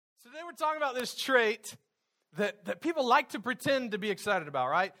Today we're talking about this trait that people like to pretend to be excited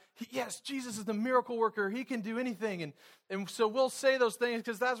about, right? Yes, Jesus is the miracle worker. He can do anything. And so we'll say those things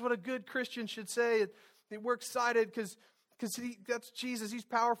because that's what a good Christian should say. We're excited because that's Jesus. He's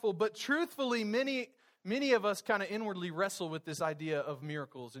powerful. But truthfully, many of us kind of inwardly wrestle with this idea of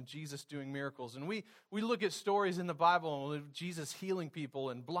miracles and Jesus doing miracles. And we look at stories in the Bible of Jesus healing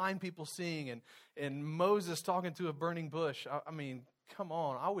people and blind people seeing and Moses talking to a burning bush. I mean, come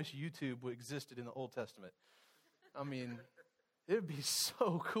on. I wish YouTube existed in the Old Testament. I mean, it would be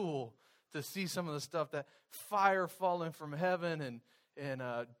so cool to see some of the stuff, that fire falling from heaven and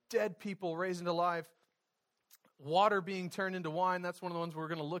dead people raised into life, water being turned into wine. That's one of the ones we're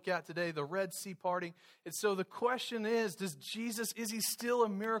going to look at today, the Red Sea parting. And so the question is he still a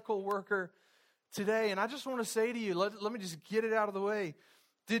miracle worker today? And I just want to say to you, let me just get it out of the way.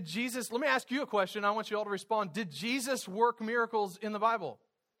 Let me ask you a question. I want you all to respond. Did Jesus work miracles in the Bible?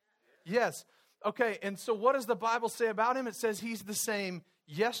 Yes. Okay, and so what does the Bible say about him? It says he's the same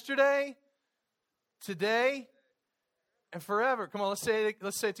yesterday, today, and forever. Come on, let's say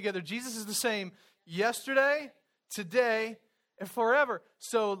it together. Jesus is the same yesterday, today, and forever.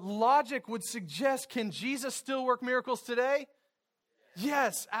 So logic would suggest, can Jesus still work miracles today?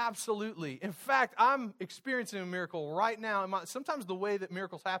 Yes, absolutely. In fact, I'm experiencing a miracle right now. Sometimes the way that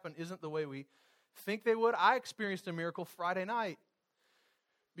miracles happen isn't the way we think they would. I experienced a miracle Friday night.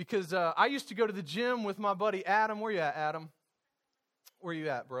 Because I used to go to the gym with my buddy Adam. Where you at, Adam? Where you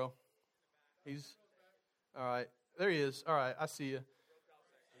at, bro? He's, all right. There he is. All right, I see you.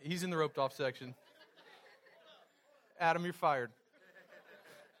 He's in the roped off section. Adam, you're fired.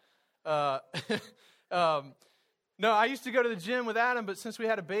 No, I used to go to the gym with Adam, but since we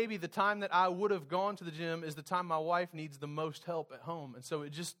had a baby, the time that I would have gone to the gym is the time my wife needs the most help at home. And so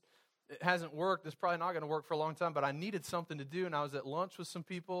it hasn't worked. It's probably not going to work for a long time, but I needed something to do, and I was at lunch with some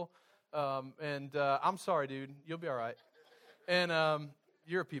people, and I'm sorry, dude. You'll be all right. And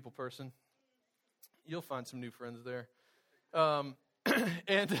you're a people person. You'll find some new friends there.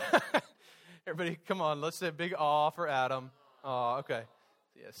 And everybody, come on. Let's say a big aw for Adam. Aw, okay.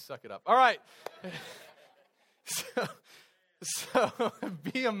 Yeah, suck it up. All right. So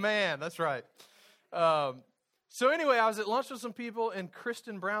be a man. That's right. So anyway, I was at lunch with some people, and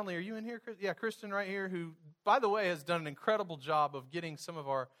Kristen Brownlee, are you in here? Yeah, Kristen right here, who, by the way, has done an incredible job of getting some of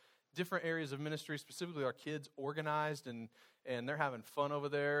our different areas of ministry, specifically our kids, organized, and they're having fun over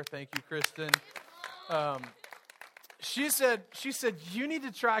there. Thank you, Kristen. She said, you need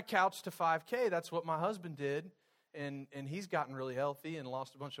to try Couch to 5K. That's what my husband did, and he's gotten really healthy and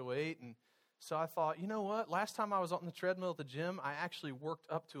lost a bunch of weight. And so I thought, you know what? Last time I was on the treadmill at the gym, I actually worked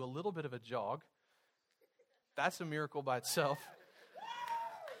up to a little bit of a jog. That's a miracle by itself.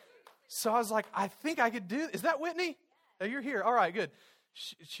 So I was like, I think I could do. Is that Whitney? Oh, you're here. All right, good.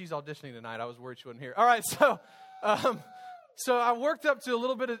 She's auditioning tonight. I was worried she wasn't here. All right, so I worked up to a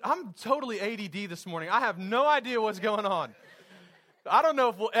little bit of. I'm totally ADD this morning. I have no idea what's going on. I don't know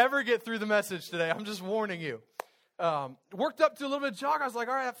if we'll ever get through the message today. I'm just warning you. Worked up to a little bit of jog. I was like,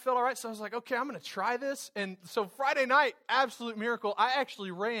 all right, that felt all right. So I was like, okay, I'm going to try this. And so Friday night, absolute miracle. I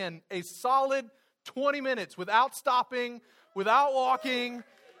actually ran a solid 20 minutes without stopping, without walking.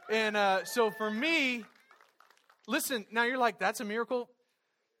 And so for me, listen, now you're like, that's a miracle?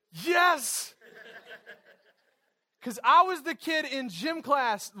 Yes! Because I was the kid in gym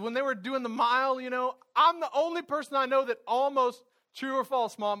class when they were doing the mile, I'm the only person I know that almost, true or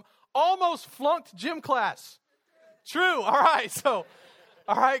false, Mom, almost flunked gym class. True, all right, so...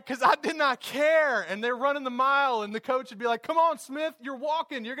 All right, because I did not care, and they're running the mile, and the coach would be like, come on, Smith, you're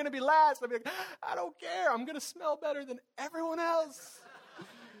walking, you're going to be last. I'd be like, I don't care, I'm going to smell better than everyone else. I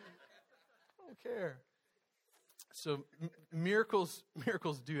don't care. So miracles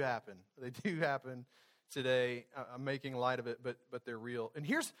do happen. They do happen today. I'm making light of it, but they're real. And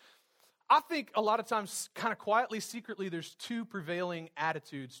I think a lot of times, kind of quietly, secretly, there's two prevailing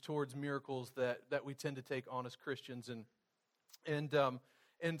attitudes towards miracles that we tend to take on as Christians,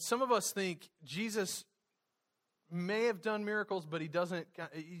 and some of us think Jesus may have done miracles, but he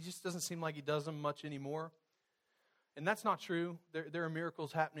just doesn't seem like he does them much anymore. And that's not true. There are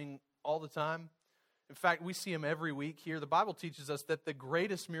miracles happening all the time. In fact, we see them every week here. The Bible teaches us that the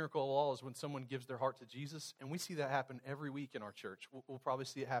greatest miracle of all is when someone gives their heart to Jesus. And we see that happen every week in our church. We'll probably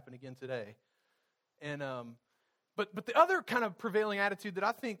see it happen again today. And But the other kind of prevailing attitude that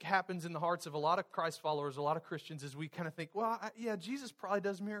I think happens in the hearts of a lot of Christ followers, a lot of Christians, is we kind of think, well, Jesus probably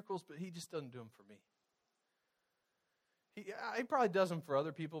does miracles, but he just doesn't do them for me. He probably does them for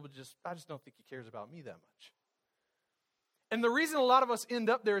other people, but I just don't think he cares about me that much. And the reason a lot of us end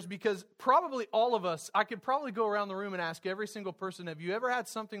up there is because probably all of us, I could probably go around the room and ask every single person, have you ever had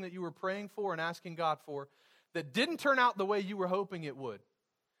something that you were praying for and asking God for that didn't turn out the way you were hoping it would?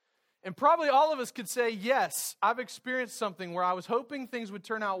 And probably all of us could say, yes, I've experienced something where I was hoping things would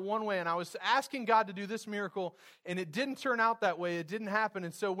turn out one way, and I was asking God to do this miracle, and it didn't turn out that way. It didn't happen.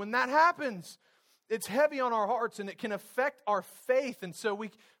 And so when that happens, it's heavy on our hearts, and it can affect our faith. And so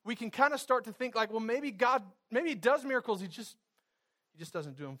we can kind of start to think like, well, maybe God, maybe He does miracles. He just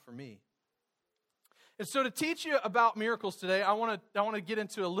doesn't do them for me. And so to teach you about miracles today, I want to get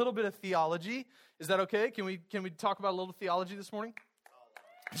into a little bit of theology. Is that okay? Can we talk about a little theology this morning?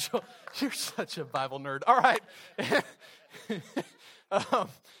 You're such a Bible nerd. All right.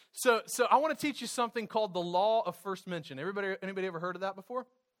 So I want to teach you something called the law of first mention. Anybody ever heard of that before?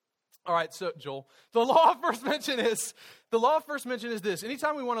 All right, so Joel, the law of first mention is this.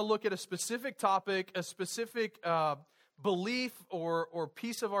 Anytime we want to look at a specific topic, a specific belief or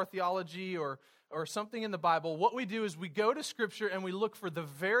piece of our theology or something in the Bible, what we do is we go to Scripture and we look for the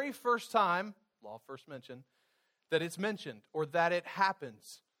very first time, law of first mention, that it's mentioned or that it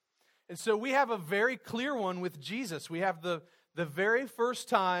happens. And so we have a very clear one with Jesus. We have the very first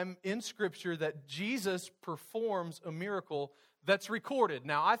time in Scripture that Jesus performs a miracle that's recorded.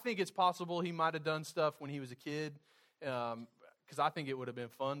 Now, I think it's possible He might have done stuff when He was a kid, because I think it would have been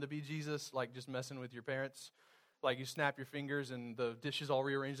fun to be Jesus, like just messing with your parents. Like you snap your fingers and the dishes all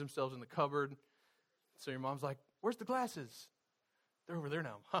rearrange themselves in the cupboard. So your mom's like, where's the glasses? They're over there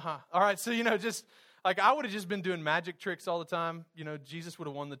now. All right, so, just... like, I would have just been doing magic tricks all the time. Jesus would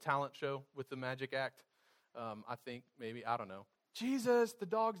have won the talent show with the magic act. I think, maybe, I don't know. Jesus, the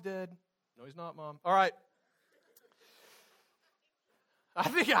dog's dead. No, he's not, Mom. All right. I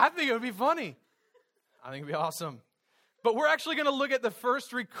think it would be funny. I think it would be awesome. But we're actually going to look at the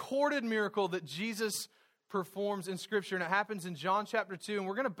first recorded miracle that Jesus performs in Scripture, and it happens in John chapter 2. And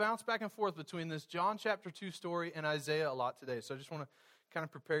we're going to bounce back and forth between this John chapter 2 story and Isaiah a lot today. So I just want to kind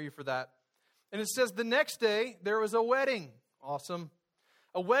of prepare you for that. And it says, the next day, there was a wedding. Awesome.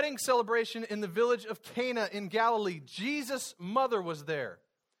 A wedding celebration in the village of Cana in Galilee. Jesus' mother was there.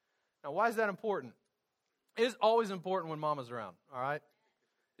 Now, why is that important? It is always important when Mama's around, all right?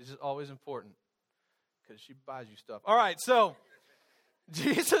 It's just always important because she buys you stuff. All right, so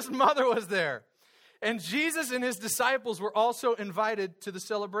Jesus' mother was there. And Jesus and His disciples were also invited to the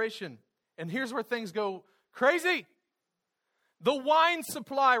celebration. And here's where things go crazy. The wine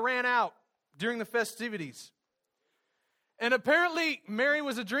supply ran out during the festivities. And apparently Mary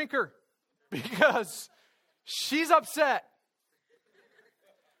was a drinker because she's upset.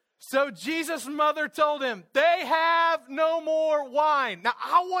 So Jesus' mother told Him, they have no more wine. Now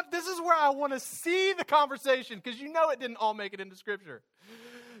this is where I want to see the conversation, because it didn't all make it into Scripture.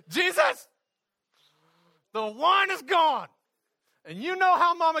 Jesus, the wine is gone. And you know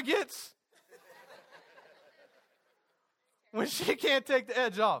how Mama gets when she can't take the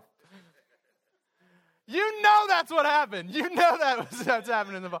edge off. You know that's what happened. You know that's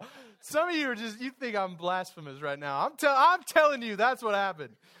happening in the Bible. Some of you you think I'm blasphemous right now. I'm telling you that's what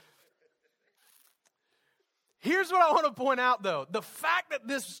happened. Here's what I want to point out, though. The fact that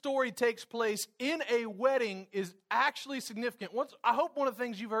this story takes place in a wedding is actually significant. I hope one of the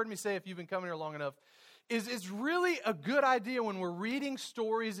things you've heard me say, if you've been coming here long enough, is it's really a good idea when we're reading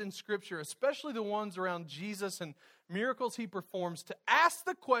stories in Scripture, especially the ones around Jesus and miracles He performs, to ask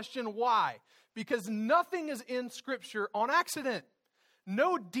the question why. Because nothing is in Scripture on accident.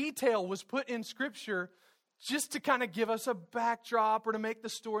 No detail was put in Scripture just to kind of give us a backdrop or to make the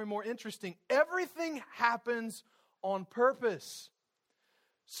story more interesting. Everything happens on purpose.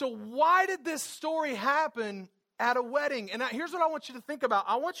 So why did this story happen at a wedding? And here's what I want you to think about.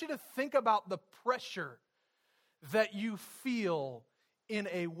 I want you to think about the pressure that you feel in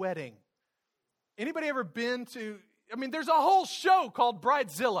a wedding. Anybody ever been to, there's a whole show called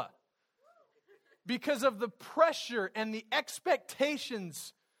Bridezilla because of the pressure and the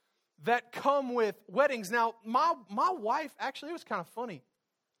expectations that come with weddings. Now, my wife, actually, it was kind of funny.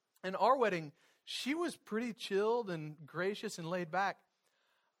 In our wedding, she was pretty chilled and gracious and laid back.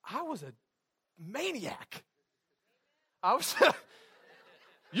 I was a maniac. I was,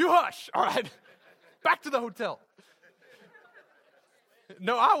 you hush, all right. Back to the hotel.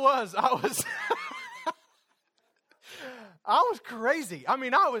 No, I was I was crazy. I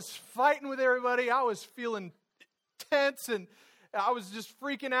was fighting with everybody. I was feeling tense, and I was just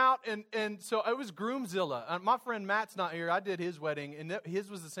freaking out. And so it was Groomzilla. My friend Matt's not here. I did his wedding, and his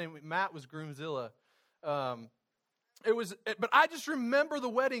was the same. Matt was Groomzilla. But I just remember the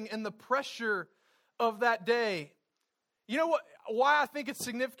wedding and the pressure of that day. You know what? Why I think it's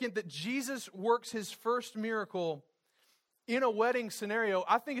significant that Jesus works His first miracle in a wedding scenario,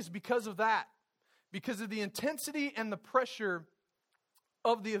 I think it's because of that. Because of the intensity and the pressure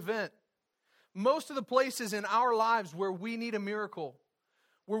of the event. Most of the places in our lives where we need a miracle,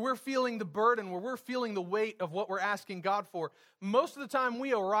 where we're feeling the burden, where we're feeling the weight of what we're asking God for, most of the time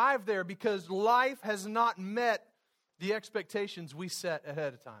we arrive there because life has not met the expectations we set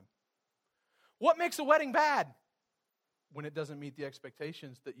ahead of time. What makes a wedding bad? When it doesn't meet the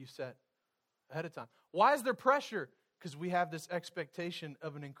expectations that you set ahead of time. Why is there pressure? Because we have this expectation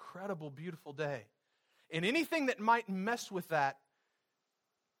of an incredible, beautiful day. And anything that might mess with that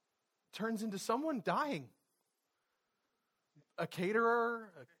turns into someone dying. A caterer,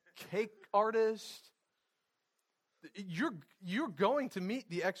 a cake artist. You're going to meet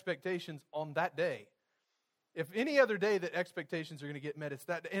the expectations on that day. If any other day that expectations are going to get met, it's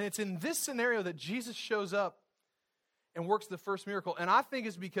that day. And it's in this scenario that Jesus shows up and works the first miracle. And I think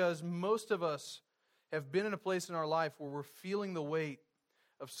it's because most of us have been in a place in our life where we're feeling the weight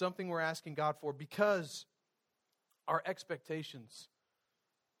of something we're asking God for because our expectations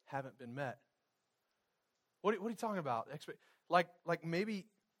haven't been met. What are you talking about? Like maybe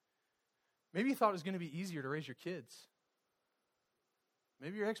you thought it was going to be easier to raise your kids.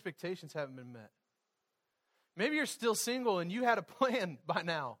 Maybe your expectations haven't been met. Maybe you're still single and you had a plan by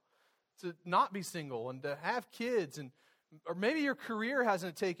now to not be single and to have kids, or maybe your career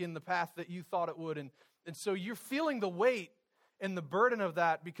hasn't taken the path that you thought it would, and so you're feeling the weight and the burden of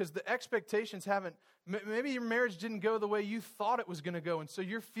that because the expectations haven't, maybe your marriage didn't go the way you thought it was going to go, and so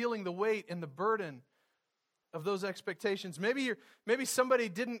you're feeling the weight and the burden of those expectations. Maybe somebody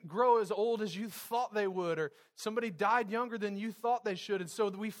didn't grow as old as you thought they would, or somebody died younger than you thought they should, and so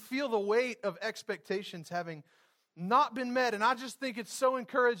we feel the weight of expectations having not been met. And I just think it's so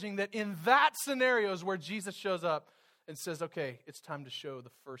encouraging that in that scenario is where Jesus shows up and says, okay, it's time to show the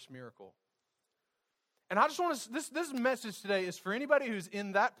first miracle. And I just want to, this message today is for anybody who's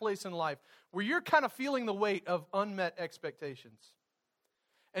in that place in life where you're kind of feeling the weight of unmet expectations.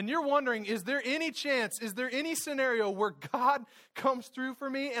 And you're wondering, is there any chance, is there any scenario where God comes through for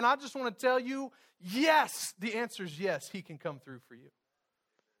me? And I just want to tell you, yes, the answer is yes, He can come through for you.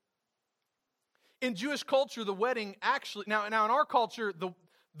 In Jewish culture, the wedding actually, now in our culture,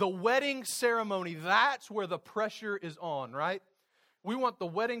 the wedding ceremony, that's where the pressure is on, right? We want the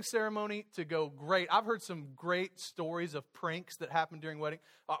wedding ceremony to go great. I've heard some great stories of pranks that happened during wedding.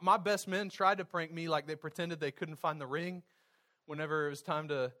 My best men tried to prank me, like they pretended they couldn't find the ring whenever it was time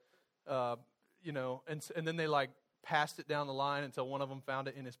to, and then they like passed it down the line until one of them found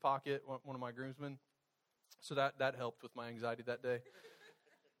it in his pocket, one of my groomsmen. So that helped with my anxiety that day.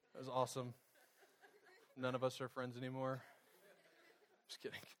 That was awesome. None of us are friends anymore. Just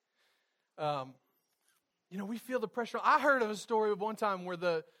kidding. We feel the pressure. I heard of a story of one time where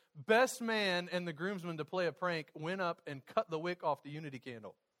the best man and the groomsman to play a prank went up and cut the wick off the unity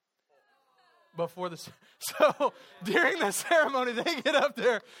candle. So during the ceremony, they get up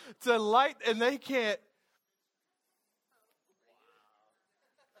there to light, and they can't.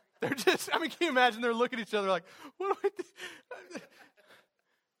 They're just, can you imagine? They're looking at each other like, what do we do?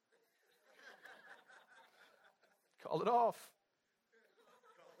 Call it off.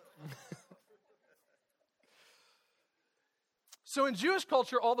 So in Jewish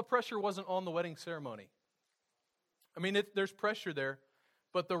culture, all the pressure wasn't on the wedding ceremony. There's pressure there.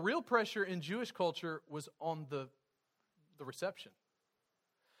 But the real pressure in Jewish culture was on the reception.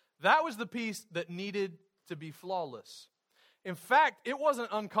 That was the piece that needed to be flawless. In fact, it wasn't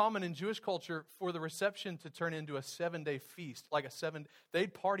uncommon in Jewish culture for the reception to turn into a 7-day feast.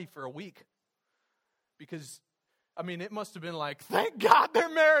 They'd party for a week. Because, it must have been like, thank God they're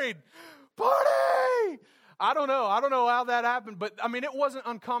married. Party! I don't know how that happened. But, it wasn't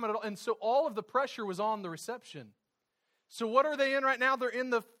uncommon at all. And so all of the pressure was on the reception. So what are they in right now? They're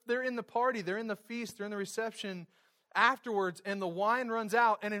in the party, they're in the feast, they're in the reception afterwards, and the wine runs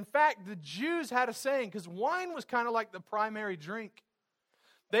out. And in fact, the Jews had a saying, because wine was kind of like the primary drink.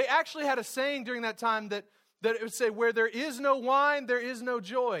 They actually had a saying during that time that it would say, where there is no wine, there is no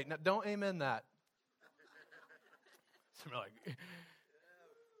joy. Now, don't amen that.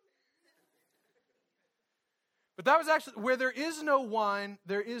 But that was actually, where there is no wine,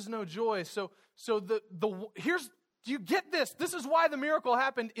 there is no joy. So here's, do you get this? This is why the miracle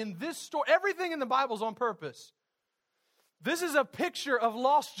happened in this story. Everything in the Bible is on purpose. This is a picture of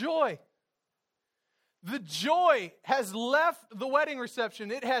lost joy. The joy has left the wedding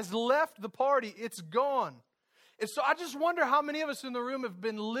reception. It has left the party. It's gone. And so I just wonder how many of us in the room have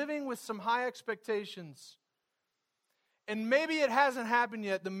been living with some high expectations. And maybe it hasn't happened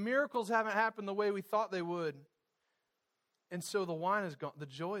yet. The miracles haven't happened the way we thought they would. And so the wine is gone. The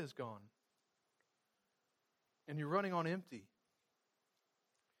joy is gone. and you're running on empty.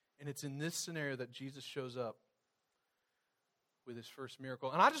 And it's in this scenario that Jesus shows up with his first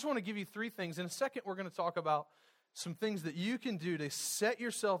miracle. And I just want to give you 3 things. In a second, we're going to talk about some things that you can do to set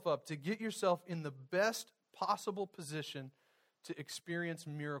yourself up, to get yourself in the best possible position to experience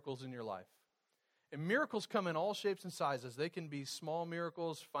miracles in your life. And miracles come in all shapes and sizes. They can be small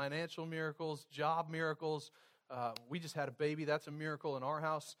miracles, financial miracles, job miracles. We just had a baby. That's a miracle in our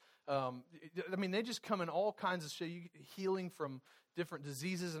house. They just come in all kinds of shapes. Healing from different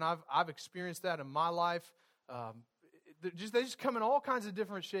diseases, and I've experienced that in my life. They just come in all kinds of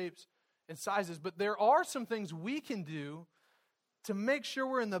different shapes and sizes. But there are some things we can do to make sure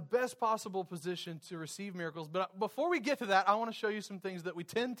we're in the best possible position to receive miracles. But before we get to that, I want to show you some things that we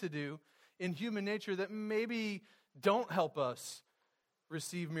tend to do in human nature that maybe don't help us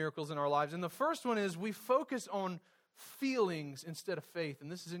receive miracles in our lives. And the first one is we focus on feelings instead of faith.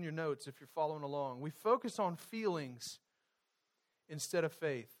 And this is in your notes if you're following along. We focus on feelings instead of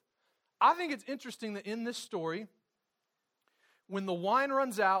faith. I think it's interesting that in this story, when the wine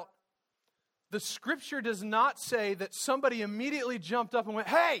runs out, the scripture does not say that somebody immediately jumped up and went,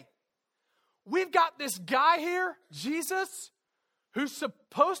 "Hey, we've got this guy here, Jesus, who's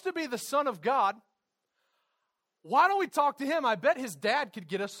supposed to be the Son of God. Why don't we talk to him? I bet his dad could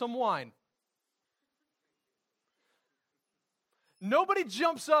get us some wine." Nobody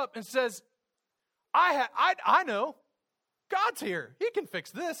jumps up and says, I know, God's here. He can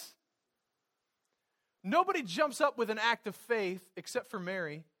fix this. Nobody jumps up with an act of faith except for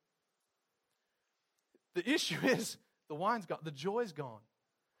Mary. The issue is the wine's gone, the joy's gone.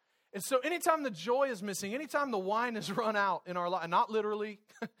 And so anytime the joy is missing, anytime the wine has run out in our life, not literally,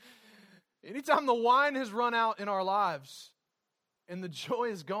 anytime the wine has run out in our lives and the joy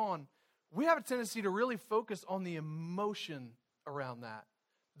is gone, we have a tendency to really focus on the emotion around that,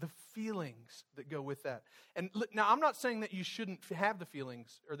 the feelings that go with that. And now, I'm not saying that you shouldn't have the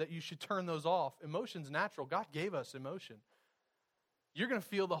feelings or that you should turn those off. Emotion's natural. God gave us emotion. You're going to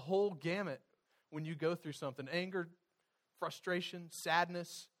feel the whole gamut when you go through something. Anger, frustration,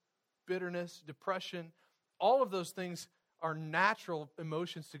 sadness, bitterness, depression. All of those things are natural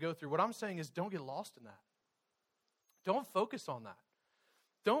emotions to go through. What I'm saying is don't get lost in that. Don't focus on that.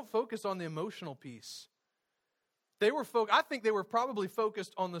 Don't focus on the emotional piece. I think they were probably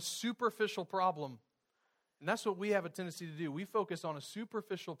focused on the superficial problem. And that's what we have a tendency to do. We focus on a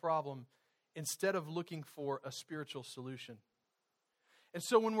superficial problem instead of looking for a spiritual solution. And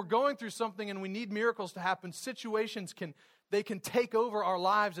so when we're going through something and we need miracles to happen, situations can take over our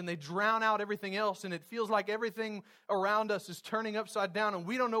lives and they drown out everything else, and it feels like everything around us is turning upside down and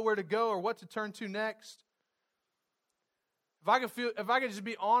we don't know where to go or what to turn to next. If I could just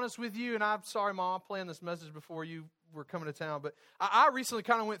be honest with you, and I'm sorry, Mom, I planned this message before you were coming to town, but I recently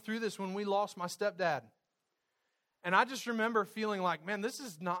kind of went through this when we lost my stepdad. And I just remember feeling like, man,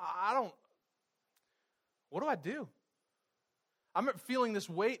 what do I do? I'm feeling this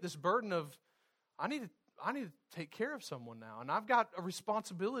weight, this burden of, I need to take care of someone now. And I've got a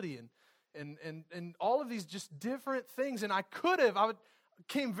responsibility and all of these just different things. And I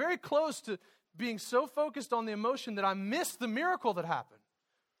came very close to being so focused on the emotion that I missed the miracle that happened.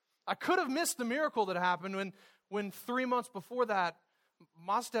 I could have missed the miracle that happened when 3 months before that,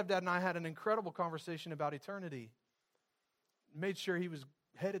 my stepdad and I had an incredible conversation about eternity. Made sure he was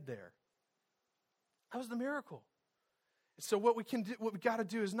headed there. That was the miracle. So what we got to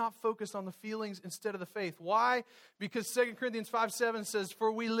do is not focus on the feelings instead of the faith. Why? Because 2 Corinthians 5:7 says,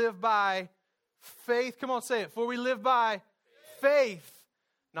 "For we live by faith." Come on, say it. "For we live by faith,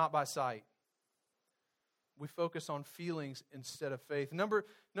 not by sight." We focus on feelings instead of faith. Number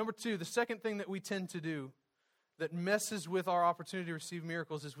 2, the second thing that we tend to do that messes with our opportunity to receive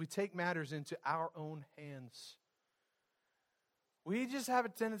miracles is we take matters into our own hands. We just have a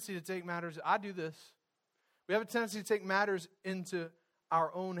tendency to take matters. I do this. We have a tendency to take matters into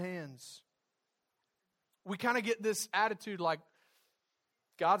our own hands. We kind of get this attitude like,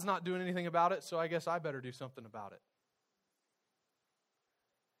 God's not doing anything about it, so I guess I better do something about it.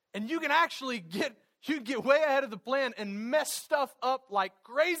 And you can actually get way ahead of the plan and mess stuff up like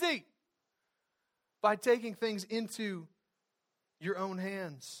crazy by taking things into your own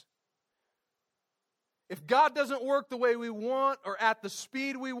hands. If God doesn't work the way we want or at the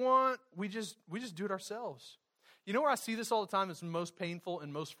speed we want, we just do it ourselves. You know where I see this all the time? It's most painful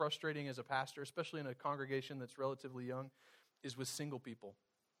and most frustrating as a pastor, especially in a congregation that's relatively young, is with single people.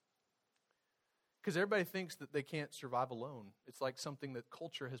 Because everybody thinks that they can't survive alone. It's like something that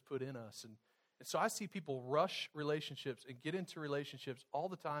culture has put in us. And so I see people rush relationships and get into relationships all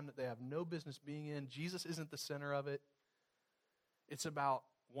the time that they have no business being in. Jesus isn't the center of it. It's about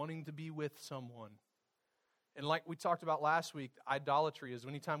wanting to be with someone. And like we talked about last week, idolatry is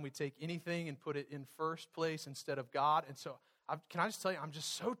anytime we take anything and put it in first place instead of God. And so, can I just tell you, I'm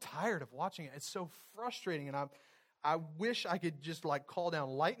just so tired of watching it. It's so frustrating, and I wish I could just like call down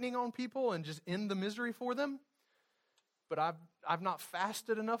lightning on people and just end the misery for them. But I've not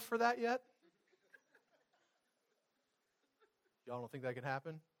fasted enough for that yet. Y'all don't think that could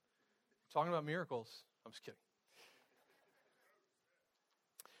happen? We're talking about miracles. I'm just kidding.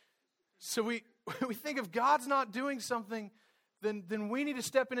 So we think if God's not doing something, then we need to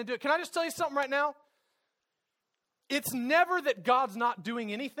step in and do it. Can I just tell you something right now? It's never that God's not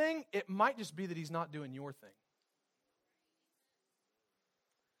doing anything. It might just be that He's not doing your thing.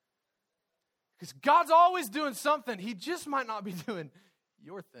 Because God's always doing something. He just might not be doing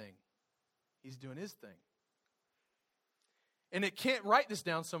your thing. He's doing His thing. And it can't write this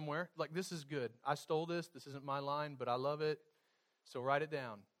down somewhere. Like, this is good. I stole this. This isn't my line, but I love it. So write it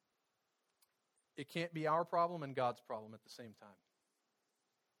down. It can't be our problem and God's problem at the same time.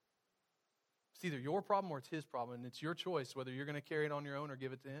 It's either your problem or it's His problem, and it's your choice whether you're going to carry it on your own or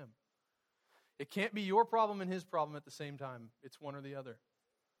give it to Him. It can't be your problem and His problem at the same time. It's one or the other.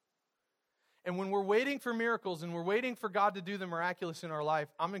 And when we're waiting for miracles and we're waiting for God to do the miraculous in our life,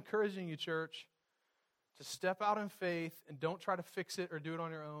 I'm encouraging you, church, to step out in faith and don't try to fix it or do it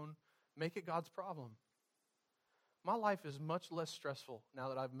on your own. Make it God's problem. My life is much less stressful now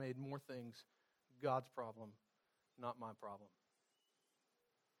that I've made more things God's problem, not my problem.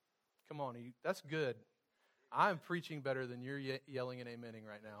 Come on, that's good. I'm preaching better than you're yelling and amening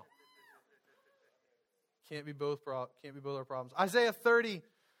right now. Can't be both our problems. Isaiah 30,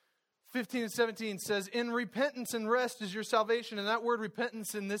 15 and 17 says, "In repentance and rest is your salvation." And that word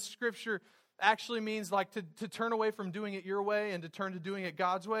repentance in this scripture actually means like to turn away from doing it your way and to turn to doing it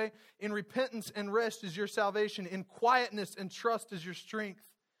God's way. In repentance and rest is your salvation. In quietness and trust is your strength.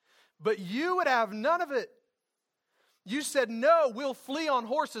 But you would have none of it. You said, "No, we'll flee on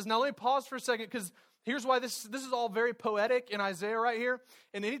horses." Now let me pause for a second, because here's why this is all very poetic in Isaiah right here.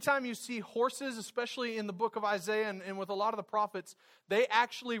 And anytime you see horses, especially in the book of Isaiah and with a lot of the prophets, they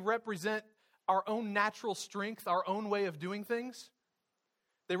actually represent our own natural strength, our own way of doing things.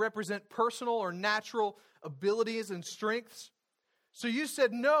 They represent personal or natural abilities and strengths. So you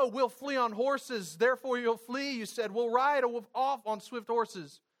said, "No, we'll flee on horses. Therefore you'll flee." You said, "We'll ride off on swift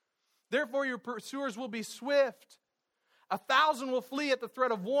horses. Therefore your pursuers will be swift. 1,000 will flee at the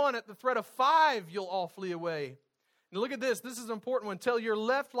threat of one. At the threat of 5, you'll all flee away." And look at this. This is an important one. "Until you're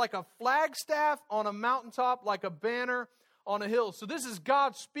left like a flagstaff on a mountaintop, like a banner on a hill." So this is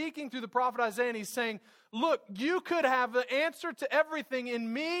God speaking through the prophet Isaiah, and He's saying, look, you could have the answer to everything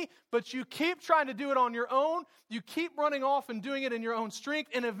in me, but you keep trying to do it on your own. You keep running off and doing it in your own strength,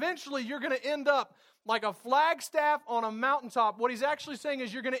 and eventually you're going to end up like a flagstaff on a mountaintop. What He's actually saying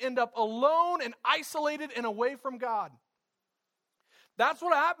is you're going to end up alone and isolated and away from God. That's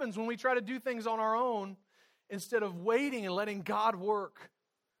what happens when we try to do things on our own instead of waiting and letting God work.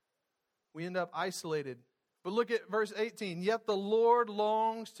 We end up isolated. But look at verse 18. "Yet the Lord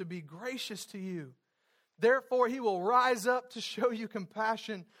longs to be gracious to you. Therefore He will rise up to show you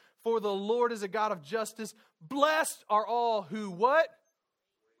compassion. For the Lord is a God of justice. Blessed are all who" what?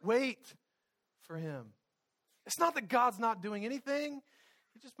 Wait for Him. It's not that God's not doing anything.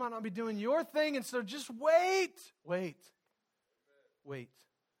 He just might not be doing your thing. And so just wait. Wait.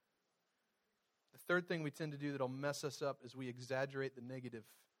 The third thing we tend to do that'll mess us up is we exaggerate the negative.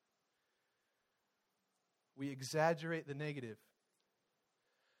 We exaggerate the negative.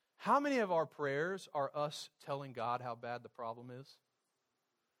 How many of our prayers are us telling God how bad the problem is?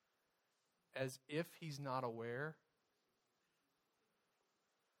 As if He's not aware.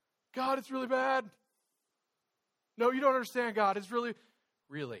 "God, it's really bad." "No, you don't understand, God. It's really,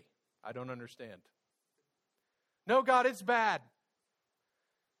 I don't understand." "No, God, it's bad."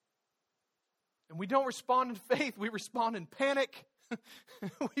 And we don't respond in faith. We respond in panic.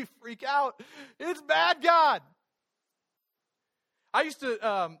 We freak out. "It's bad, God." I used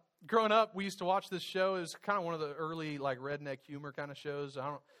to, growing up, we used to watch this show. It was kind of one of the early like redneck humor kind of shows.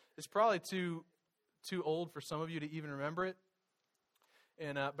 It's probably too old for some of you to even remember it.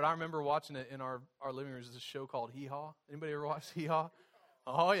 And but I remember watching it in our living room. There's a show called Hee Haw. Anybody ever watched Hee Haw?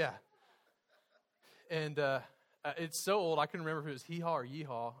 Oh yeah. And it's so old I couldn't remember if it was Hee Haw or Yee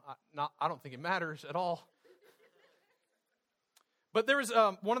Haw. I don't think it matters at all. But there was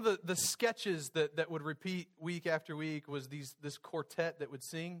one of the sketches that would repeat week after week was this quartet that would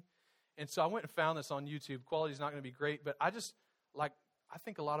sing. And so I went and found this on YouTube. Quality's not going to be great, but I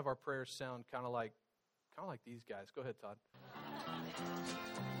think a lot of our prayers sound kind of like these guys. Go ahead, Todd.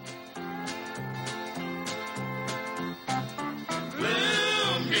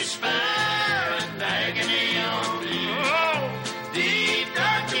 Gloom, despair, and agony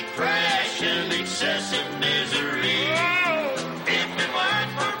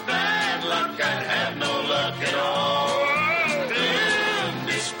luck at all. Gloom,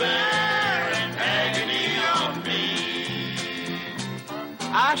 despair, and agony on me.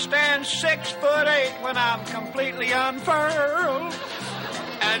 I stand 6'8" when I'm completely unfurled.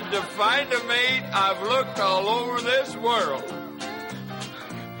 And to find a mate, I've looked all over this world.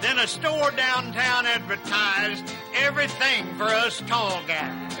 Then a store downtown advertised everything for us tall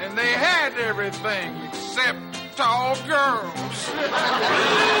guys. And they had everything except tall girls. Despair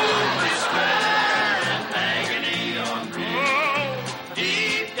and agony on me.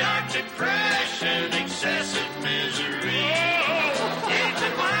 Deep, dark depression, excessive misery. Keep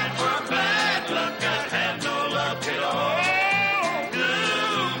in mind for bad luck, I have no luck at all.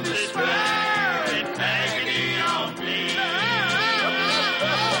 Gloom, despair, and agony on me.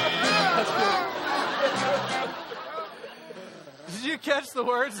 Did you catch the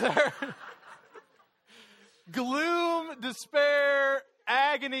words there? Gloom, despair,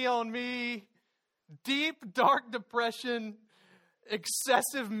 agony on me, deep, dark depression,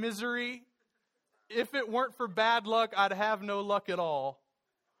 excessive misery. If it weren't for bad luck, I'd have no luck at all.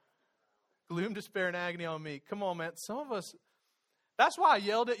 Gloom, despair, and agony on me. Come on, man. Some of us, that's why I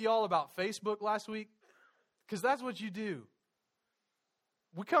yelled at y'all about Facebook last week, because that's what you do.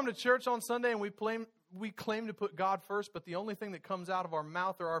 We come to church on Sunday and we claim to put God first, but the only thing that comes out of our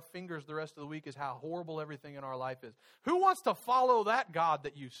mouth or our fingers the rest of the week is how horrible everything in our life is. Who wants to follow that God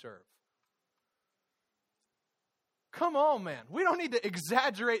that you serve? Come on, man. We don't need to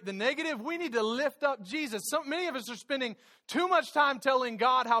exaggerate the negative. We need to lift up Jesus. Many of us are spending too much time telling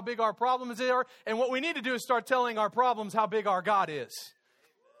God how big our problems are, and what we need to do is start telling our problems how big our God is.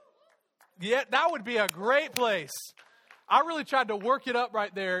 Yeah, that would be a great place. I really tried to work it up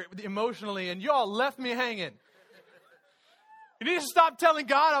right there emotionally, and y'all left me hanging. You need to stop telling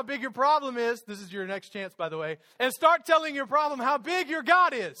God how big your problem is. This is your next chance, by the way. And start telling your problem how big your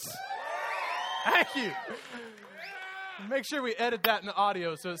God is. Thank you. Make sure we edit that in the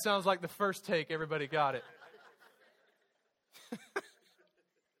audio so it sounds like the first take. Everybody got it.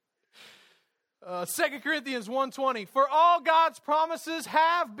 2 Corinthians 1:20. For all God's promises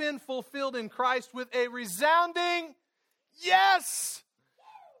have been fulfilled in Christ with a resounding yes.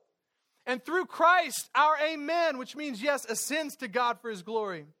 And through Christ, our amen, which means yes, ascends to God for his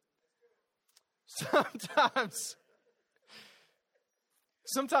glory.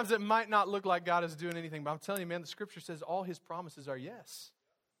 Sometimes it might not look like God is doing anything, but I'm telling you, man, the scripture says all his promises are yes.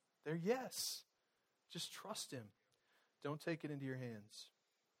 They're yes. Just trust him. Don't take it into your hands.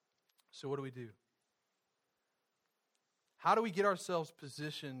 So what do we do? How do we get ourselves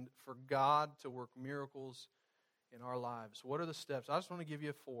positioned for God to work miracles in our lives? What are the steps? I just want to give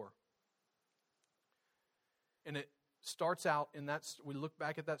you 4. And it starts out in that, we look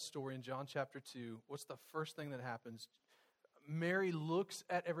back at that story in John chapter 2. What's the first thing that happens? Mary looks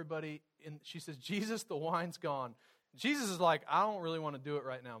at everybody and she says, Jesus, the wine's gone. Jesus is like, I don't really want to do it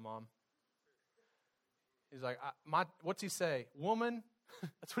right now, Mom. He's like, what's he say? Woman?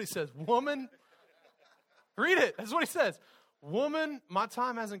 That's what he says. Woman? Read it. That's what he says. Woman, my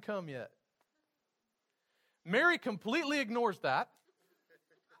time hasn't come yet. Mary completely ignores that.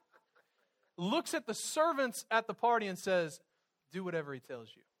 Looks at the servants at the party and says, do whatever he tells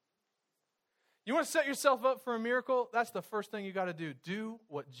you. You want to set yourself up for a miracle? That's the first thing you got to do. Do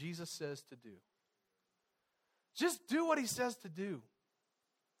what Jesus says to do. Just do what he says to do.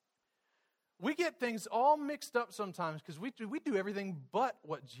 We get things all mixed up sometimes because we do everything but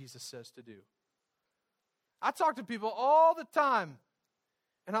what Jesus says to do. I talk to people all the time,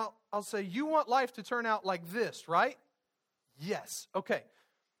 and I'll say, you want life to turn out like this, right? Yes. Okay.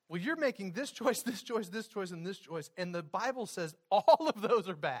 Well, you're making this choice, this choice, this choice, and this choice, and the Bible says all of those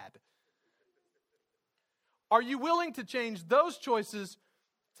are bad. Are you willing to change those choices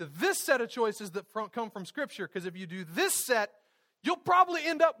to this set of choices that come from Scripture? Because if you do this set, you'll probably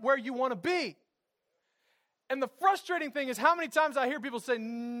end up where you want to be. And the frustrating thing is how many times I hear people say,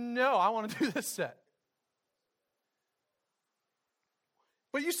 no, I want to do this set.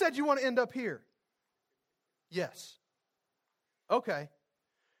 But you said you want to end up here. Yes. Okay.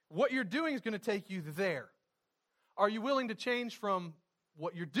 What you're doing is going to take you there. Are you willing to change from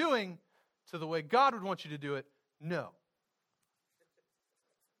what you're doing to the way God would want you to do it? No.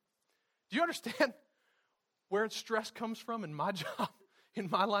 Do you understand where stress comes from in my job, in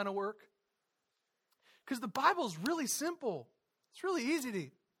my line of work? Because the Bible is really simple. It's really easy to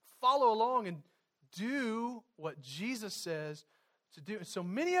follow along and do what Jesus says to do. So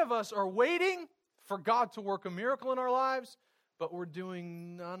many of us are waiting for God to work a miracle in our lives, but we're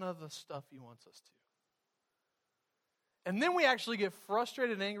doing none of the stuff he wants us to. And then we actually get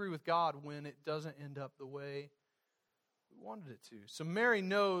frustrated and angry with God when it doesn't end up the way we wanted it to. So Mary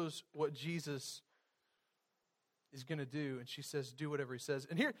knows what Jesus is going to do. And she says, do whatever he says.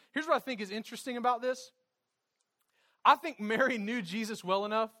 And here's what I think is interesting about this. I think Mary knew Jesus well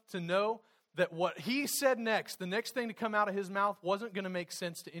enough to know that what he said next, the next thing to come out of his mouth, wasn't going to make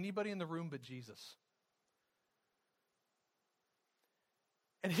sense to anybody in the room but Jesus.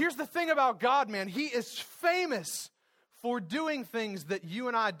 And here's the thing about God, man. He is famous for doing things that you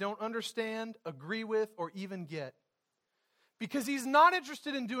and I don't understand, agree with, or even get. Because he's not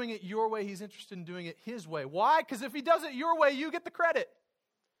interested in doing it your way. He's interested in doing it his way. Why? Because if he does it your way, you get the credit.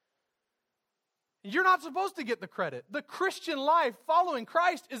 You're not supposed to get the credit. The Christian life, following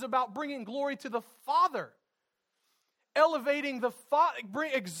Christ, is about bringing glory to the Father. Elevating the Father,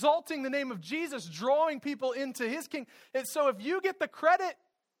 exalting the name of Jesus, drawing people into his kingdom. And so if you get the credit,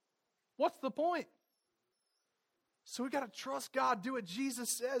 what's the point? So we got to trust God, do what Jesus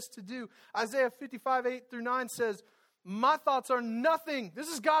says to do. Isaiah 55, 8-9 says, my thoughts are nothing. This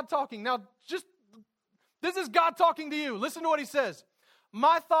is God talking. Now, this is God talking to you. Listen to what he says.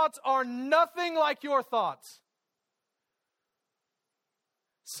 My thoughts are nothing like your thoughts,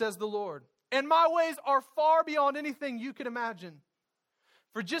 says the Lord. And my ways are far beyond anything you can imagine.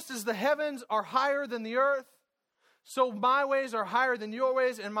 For just as the heavens are higher than the earth, so my ways are higher than your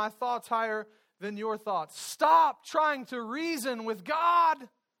ways, and my thoughts higher than your thoughts. Stop trying to reason with God.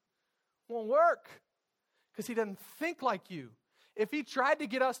 Won't work. Because he doesn't think like you. If he tried to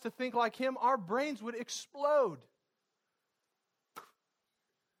get us to think like him, our brains would explode.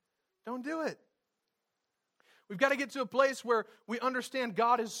 Don't do it. We've got to get to a place where we understand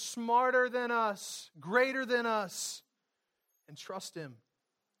God is smarter than us, greater than us, and trust him.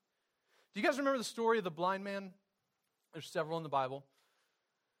 Do you guys remember the story of the blind man? There's several in the Bible.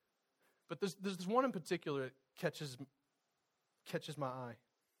 But there's this one in particular that catches my eye.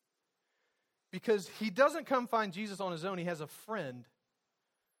 Because he doesn't come find Jesus on his own. He has a friend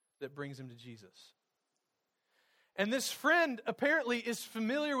that brings him to Jesus. And this friend apparently is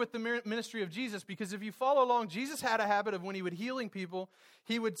familiar with the ministry of Jesus, because if you follow along, Jesus had a habit of when he would healing people,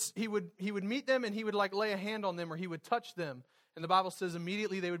 he would meet them and he would like lay a hand on them or he would touch them. And the Bible says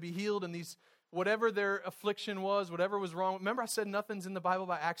immediately they would be healed, and these whatever their affliction was, whatever was wrong. Remember I said nothing's in the Bible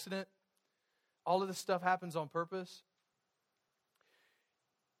by accident? All of this stuff happens on purpose.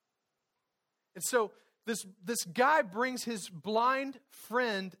 And so this guy brings his blind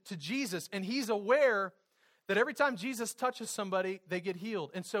friend to Jesus, and he's aware that every time Jesus touches somebody, they get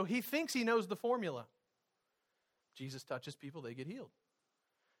healed. And so he thinks he knows the formula. Jesus touches people, they get healed.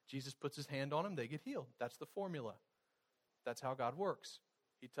 Jesus puts his hand on them, they get healed. That's the formula. That's how God works.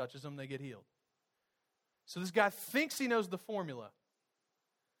 He touches them, they get healed. So this guy thinks he knows the formula.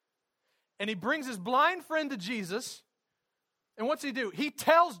 And he brings his blind friend to Jesus. And what's he do? He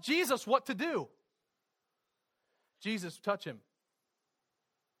tells Jesus what to do. Jesus, touch him.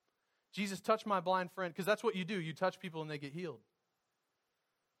 Jesus, touch my blind friend. Because that's what you do. You touch people and they get healed.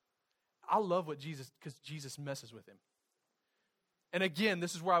 I love what because Jesus messes with him. And again,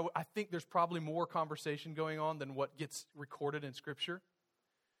 this is where I think there's probably more conversation going on than what gets recorded in Scripture.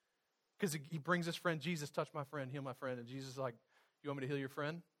 Because he brings his friend, Jesus, touch my friend, heal my friend. And Jesus is like, you want me to heal your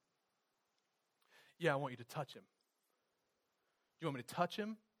friend? Yeah, I want you to touch him. Do you want me to touch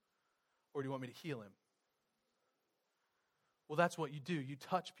him, or do you want me to heal him? Well, that's what you do. You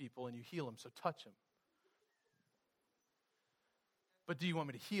touch people and you heal them, so touch him. But do you want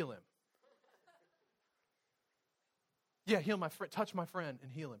me to heal him? Yeah, heal my friend, touch my friend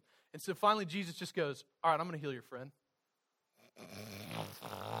and heal him. And so finally Jesus just goes, all right, I'm going to heal your friend.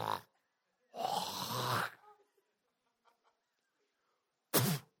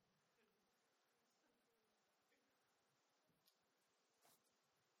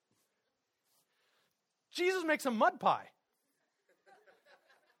 Jesus makes a mud pie.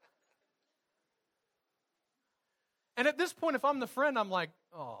 And at this point, if I'm the friend, I'm like,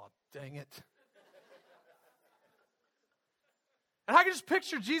 oh, dang it. And I can just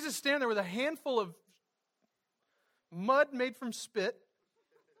picture Jesus standing there with a handful of mud made from spit.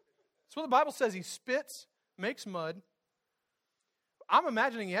 That's what the Bible says. He spits, makes mud. I'm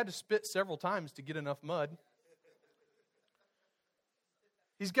imagining he had to spit several times to get enough mud.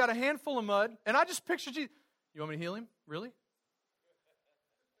 He's got a handful of mud, and I just picture Jesus. You want me to heal him? Really?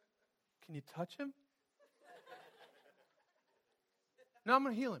 Can you touch him? No, I'm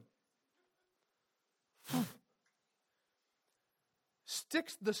going to heal him.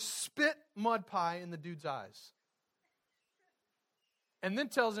 Sticks the spit mud pie in the dude's eyes. And then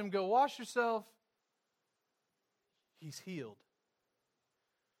tells him, go wash yourself. He's healed.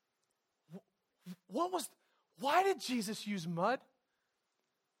 Why did Jesus use mud?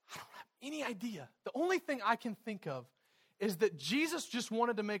 I don't have any idea. The only thing I can think of is that Jesus just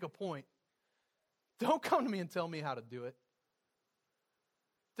wanted to make a point Don't come to me and tell me how to do it.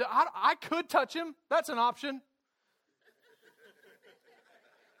 I could touch him. That's an option.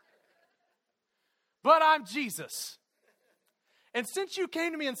 But I'm Jesus. And since you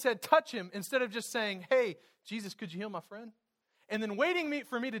came to me and said, touch him, instead of just saying, hey, Jesus, could you heal my friend? And then waiting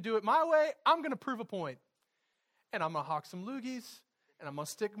for me to do it my way, I'm going to prove a point. And I'm going to hawk some loogies, and I'm going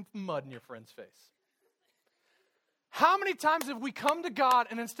to stick mud in your friend's face. How many times have we come to God,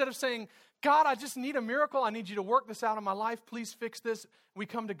 and instead of saying, God, I just need a miracle, I need you to work this out in my life, please fix this, we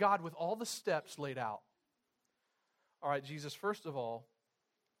come to God with all the steps laid out. All right, Jesus, first of all,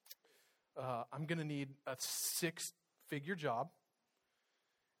 I'm going to need a 6-figure job.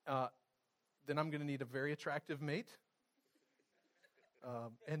 Then I'm going to need a very attractive mate.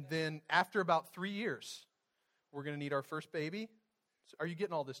 And then after about 3 years, we're going to need our first baby. So are you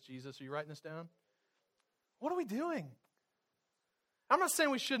getting all this, Jesus? Are you writing this down? What are we doing? I'm not saying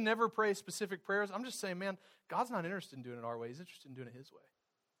we should never pray specific prayers. I'm just saying, man, God's not interested in doing it our way. He's interested in doing it His way.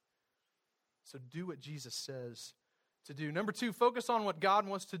 So do what Jesus says to do. Number 2, focus on what God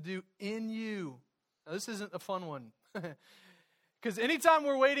wants to do in you. Now, this isn't a fun one. Because anytime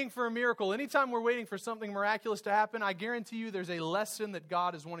we're waiting for a miracle, anytime we're waiting for something miraculous to happen, I guarantee you there's a lesson that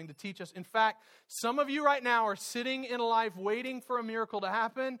God is wanting to teach us. In fact, some of you right now are sitting in life waiting for a miracle to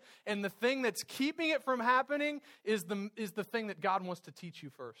happen, and the thing that's keeping it from happening is the thing that God wants to teach you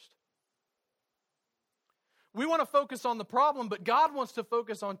first. We want to focus on the problem, but God wants to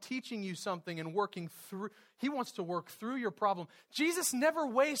focus on teaching you something and working through. He wants to work through your problem. Jesus never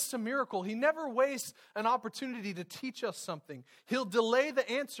wastes a miracle. He never wastes an opportunity to teach us something. He'll delay the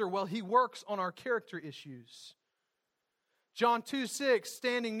answer while He works on our character issues. John 2:6,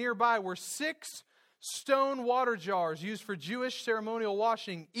 standing nearby were 6 stone water jars used for Jewish ceremonial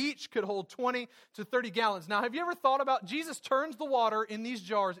washing. Each could hold 20 to 30 gallons. Now, have you ever thought about, Jesus turns the water in these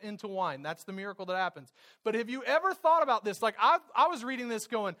jars into wine. That's the miracle that happens. But have you ever thought about this? Like, I was reading this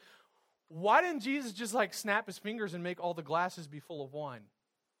going, why didn't Jesus just like snap His fingers and make all the glasses be full of wine?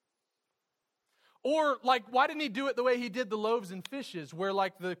 Or like, why didn't He do it the way He did the loaves and fishes, where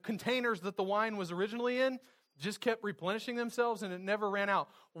like the containers that the wine was originally in just kept replenishing themselves and it never ran out?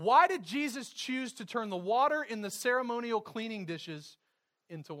 Why did Jesus choose to turn the water in the ceremonial cleaning dishes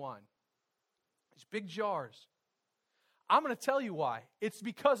into wine? These big jars. I'm going to tell you why. It's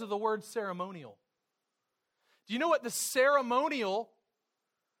because of the word ceremonial. Do you know what the ceremonial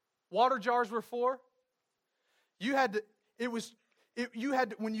water jars were for?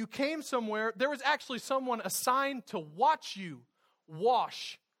 When you came somewhere, there was actually someone assigned to watch you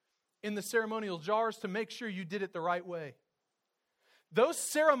wash in the ceremonial jars to make sure you did it the right way. Those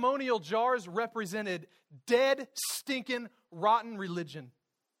ceremonial jars represented dead, stinking, rotten religion,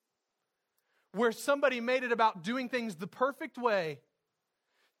 where somebody made it about doing things the perfect way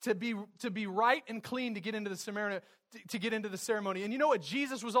to be right and clean to get into the ceremony. And you know what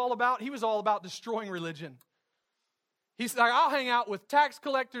Jesus was all about? He was all about destroying religion. He's like, I'll hang out with tax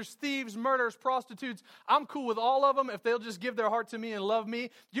collectors, thieves, murderers, prostitutes. I'm cool with all of them if they'll just give their heart to me and love me.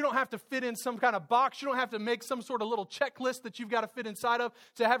 You don't have to fit in some kind of box. You don't have to make some sort of little checklist that you've got to fit inside of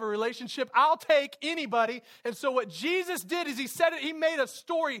to have a relationship. I'll take anybody. And so what Jesus did is He made a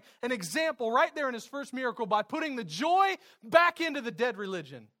story, an example right there in His first miracle by putting the joy back into the dead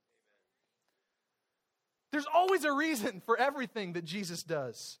religion. There's always a reason for everything that Jesus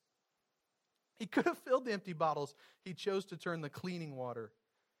does. He could have filled the empty bottles. He chose to turn the cleaning water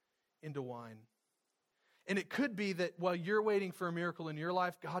into wine. And it could be that while you're waiting for a miracle in your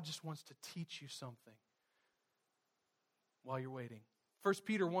life, God just wants to teach you something while you're waiting. 1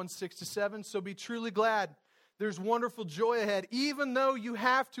 Peter 1:6-7, so be truly glad. There's wonderful joy ahead, even though you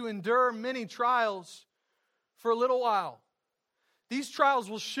have to endure many trials for a little while. These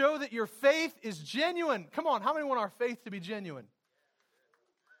trials will show that your faith is genuine. Come on, how many want our faith to be genuine?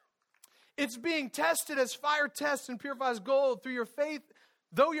 It's being tested as fire tests and purifies gold through your faith,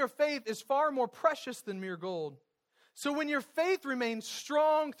 though your faith is far more precious than mere gold. So when your faith remains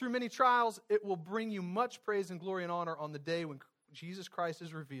strong through many trials, it will bring you much praise and glory and honor on the day when Jesus Christ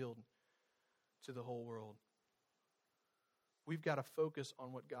is revealed to the whole world. We've got to focus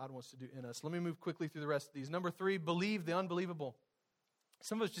on what God wants to do in us. Let me move quickly through the rest of these. Number 3, believe the unbelievable.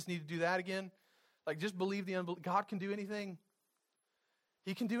 Some of us just need to do that again. Like, just believe the unbelievable. God can do anything.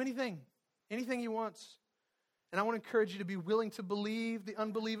 He can do anything. Anything He wants. And I want to encourage you to be willing to believe the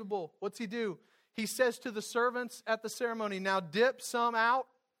unbelievable. What's He do? He says to the servants at the ceremony, now dip some out.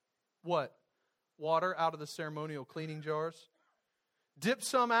 What? Water out of the ceremonial cleaning jars. Dip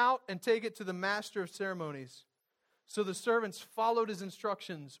some out and take it to the master of ceremonies. So the servants followed His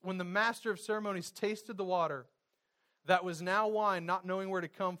instructions. When the master of ceremonies tasted the water that was now wine, not knowing where to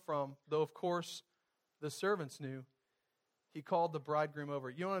come from, though of course the servants knew, he called the bridegroom over.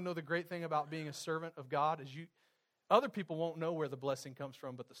 You want to know the great thing about being a servant of God is other people won't know where the blessing comes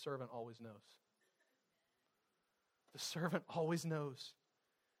from, but the servant always knows. The servant always knows.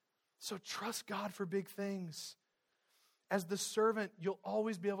 So trust God for big things. As the servant, you'll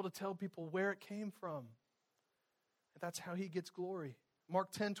always be able to tell people where it came from. And that's how he gets glory.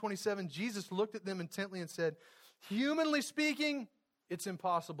 Mark 10:27, Jesus looked at them intently and said, humanly speaking, it's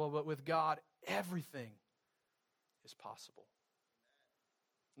impossible, but with God, everything is possible.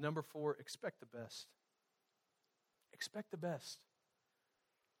 Number 4, expect the best. Expect the best.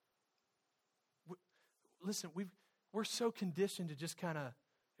 Listen, we're so conditioned to just kind of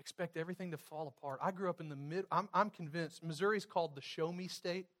expect everything to fall apart. I grew up in the I'm convinced Missouri's called the show me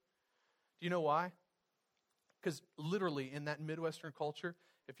state. Do you know why? Because literally in that Midwestern culture,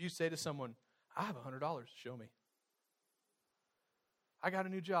 if you say to someone, I have $100, show me. I got a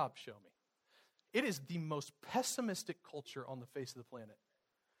new job, show me. It is the most pessimistic culture on the face of the planet.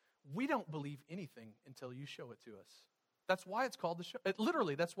 We don't believe anything until you show it to us. That's why it's called the show.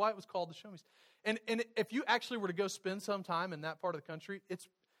 Literally, that's why it was called the show me. And if you actually were to go spend some time in that part of the country, it's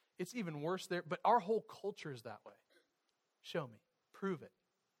even worse there. But our whole culture is that way. Show me. Prove it.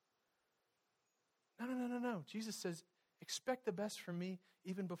 No. Jesus says, expect the best from me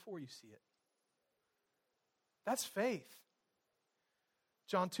even before you see it. That's faith.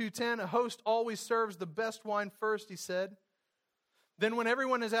 John 2:10, a host always serves the best wine first, he said. Then when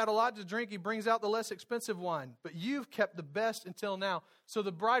everyone has had a lot to drink, he brings out the less expensive wine. But you've kept the best until now. So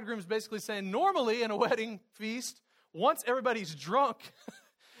the bridegroom's basically saying, normally in a wedding feast, once everybody's drunk,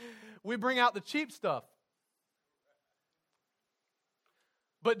 we bring out the cheap stuff.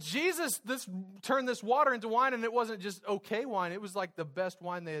 But Jesus turned this water into wine, and it wasn't just okay wine. It was like the best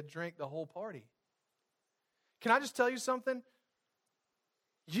wine they had drank the whole party. Can I just tell you something?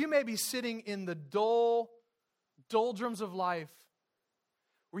 You may be sitting in the doldrums of life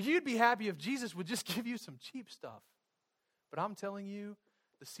where you'd be happy if Jesus would just give you some cheap stuff. But I'm telling you,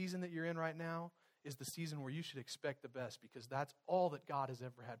 the season that you're in right now is the season where you should expect the best, because that's all that God has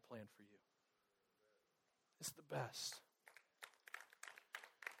ever had planned for you. It's the best.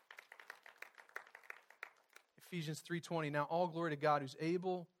 Ephesians 3:20, now all glory to God who's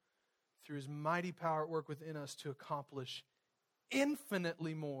able, through his mighty power at work within us, to accomplish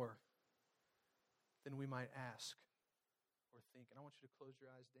infinitely more than we might ask or think. And I want you to close your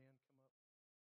eyes, Dan. Come on.